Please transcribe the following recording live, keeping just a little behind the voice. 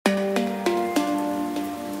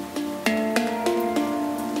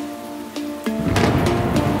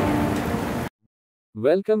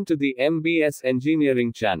Welcome to the MBS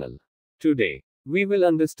Engineering channel. Today, we will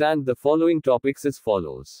understand the following topics as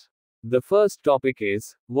follows. The first topic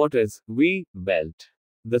is, what is V-belt?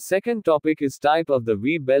 The second topic is type of the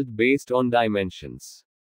V-belt based on dimensions.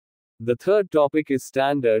 The third topic is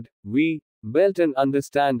standard V-belt and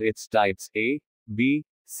understand its types A, B,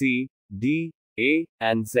 C, D, A,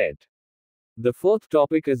 and Z. The fourth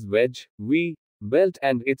topic is wedge V-belt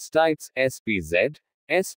and its types SPZ,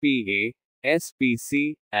 SPA,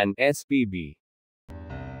 SPC, and SPB.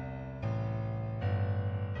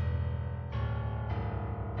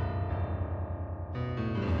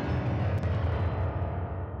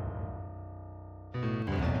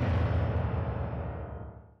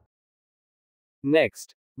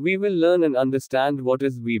 Next, we will learn and understand what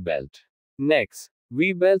is V-belt. Next,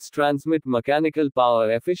 V-belts transmit mechanical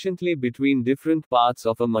power efficiently between different parts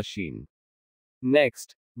of a machine.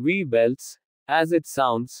 Next, V-belts, as it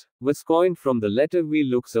sounds, was coined from the letter V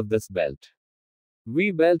looks of this belt.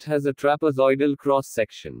 V-belt has a trapezoidal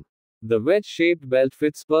cross-section. The wedge-shaped belt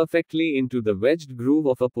fits perfectly into the wedged groove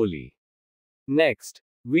of a pulley. Next,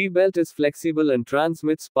 V-belt is flexible and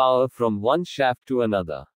transmits power from one shaft to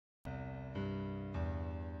another.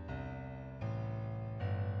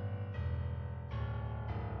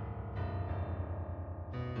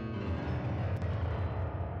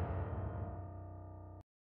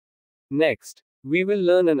 Next, we will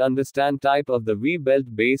learn and understand type of the V-belt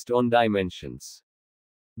based on dimensions.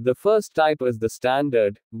 The first type is the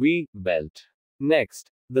standard V-belt.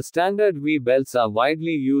 Next, the standard V-belts are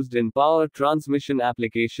widely used in power transmission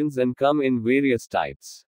applications and come in various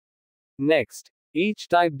types. Next, each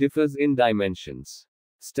type differs in dimensions.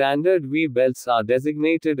 Standard V-belts are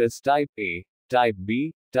designated as Type A, Type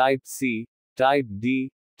B, Type C, Type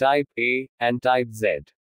D, Type A, and Type Z.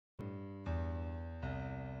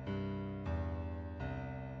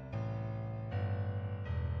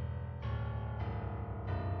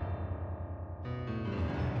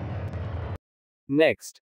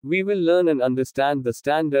 Next, we will learn and understand the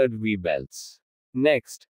standard V-belts.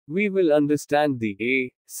 Next, we will understand the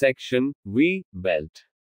A section V-belt.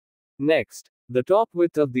 Next, the top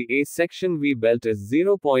width of the A section V-belt is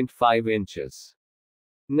 0.5 inches.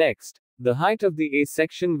 Next, the height of the A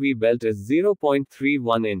section V-belt is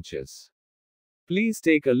 0.31 inches. Please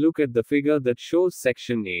take a look at the figure that shows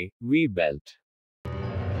section A V-belt.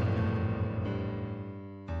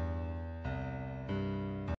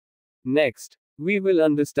 Next, we will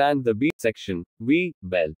understand the B section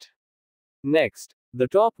V-belt. Next, the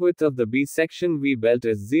top width of the B section V-belt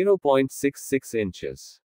is 0.66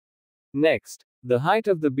 inches. Next, the height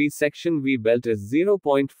of the B section V-belt is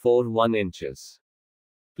 0.41 inches.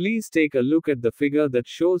 Please take a look at the figure that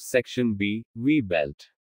shows section B V-belt.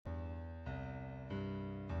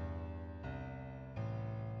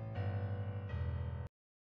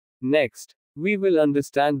 Next, we will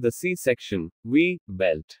understand the C section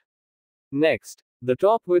V-belt. Next, the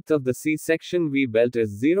top width of the C section V-belt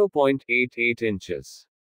is 0.88 inches.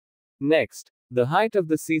 Next, the height of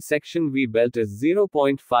the C section V-belt is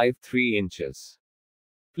 0.53 inches.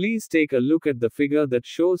 Please take a look at the figure that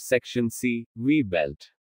shows section C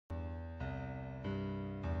V-belt.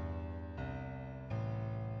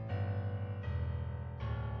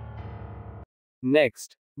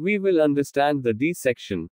 Next, we will understand the D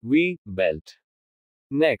section V-belt.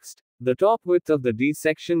 Next, the top width of the D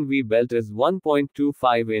section V-belt is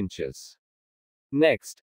 1.25 inches.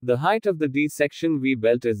 Next, the height of the D section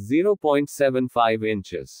V-belt is 0.75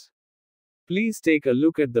 inches. Please take a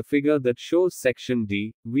look at the figure that shows section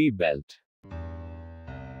D V-belt.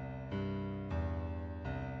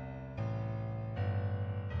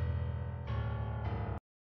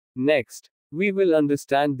 Next, we will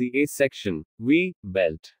understand the A section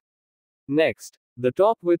V-belt. Next, the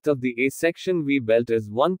top width of the A section V-belt is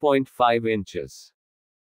 1.5 inches.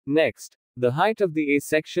 Next, the height of the A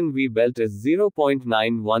section V-belt is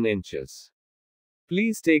 0.91 inches.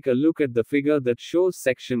 Please take a look at the figure that shows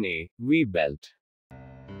section A V-belt.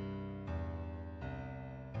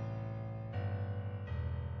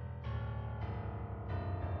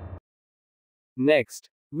 Next,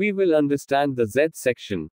 we will understand the Z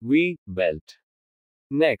section V-belt.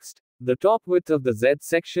 Next, the top width of the Z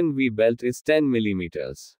section V-belt is 10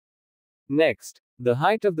 mm. Next, the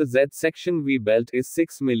height of the Z section V-belt is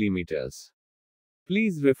 6 mm.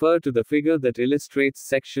 Please refer to the figure that illustrates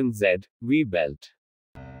section Z V-belt.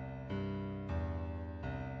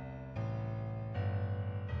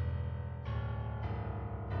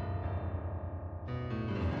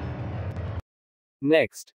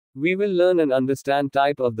 Next, we will learn and understand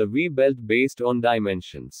type of the V-belt based on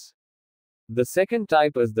dimensions. The second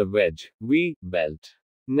type is the wedge V-belt.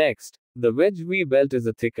 Next, The wedge V-belt is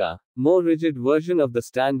a thicker, more rigid version of the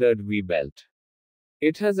standard V-belt.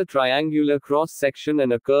 It has a triangular cross-section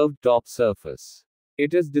and a curved top surface.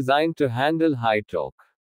 It is designed to handle high torque.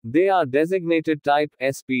 They are designated Type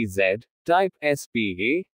SPZ, Type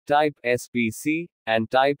SPA, Type SPC,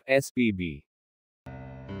 and Type SPB.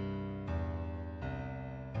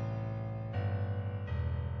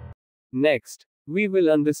 Next, we will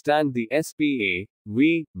understand the SPA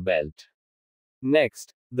V-belt.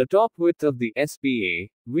 Next, the top width of the SPA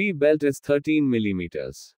V-belt is 13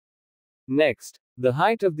 mm. Next, the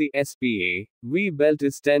height of the SPA V-belt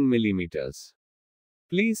is 10 mm.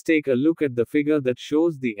 Please take a look at the figure that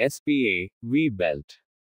shows the SPA V-belt.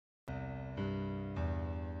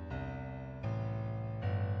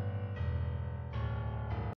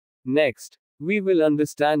 Next, we will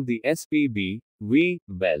understand the SPB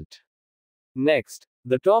V-belt. Next,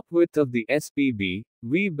 the top width of the SPB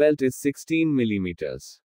V-belt is 16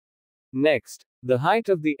 mm. Next, the height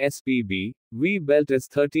of the SPB V-belt is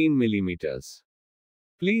 13 mm.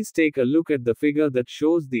 Please take a look at the figure that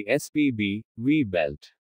shows the SPB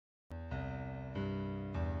V-belt.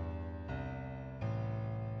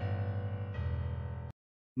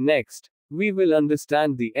 Next, we will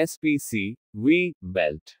understand the SPC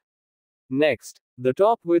V-belt. Next, the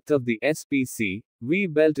top width of the SPC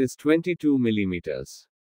V-belt is 22 mm.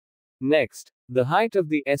 Next, the height of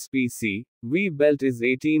the SPC V-belt is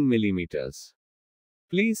 18 mm.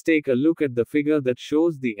 Please take a look at the figure that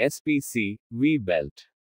shows the SPC V-belt.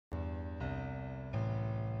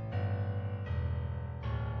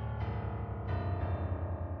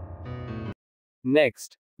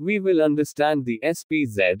 Next, we will understand the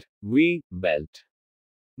SPZ V-belt.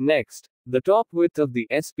 Next, the top width of the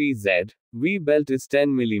SPZ V-belt is 10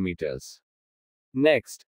 mm.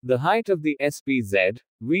 Next, the height of the SPZ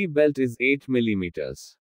V-belt is 8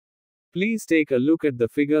 mm. Please take a look at the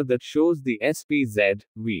figure that shows the SPZ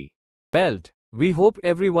V-belt. We hope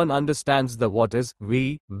everyone understands the what is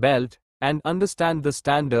V-belt and understand the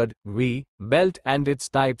standard V-belt and its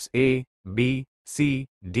types A, B, C,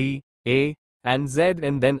 D, A, and Z,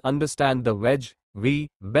 and then understand the wedge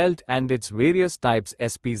V-belt and its various types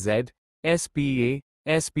SPZ, SPA,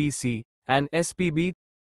 SPC, and SPB.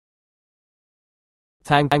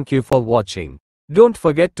 Thank you for watching. Don't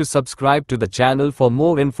forget to subscribe to the channel for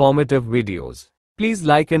more informative videos. Please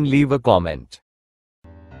like and leave a comment.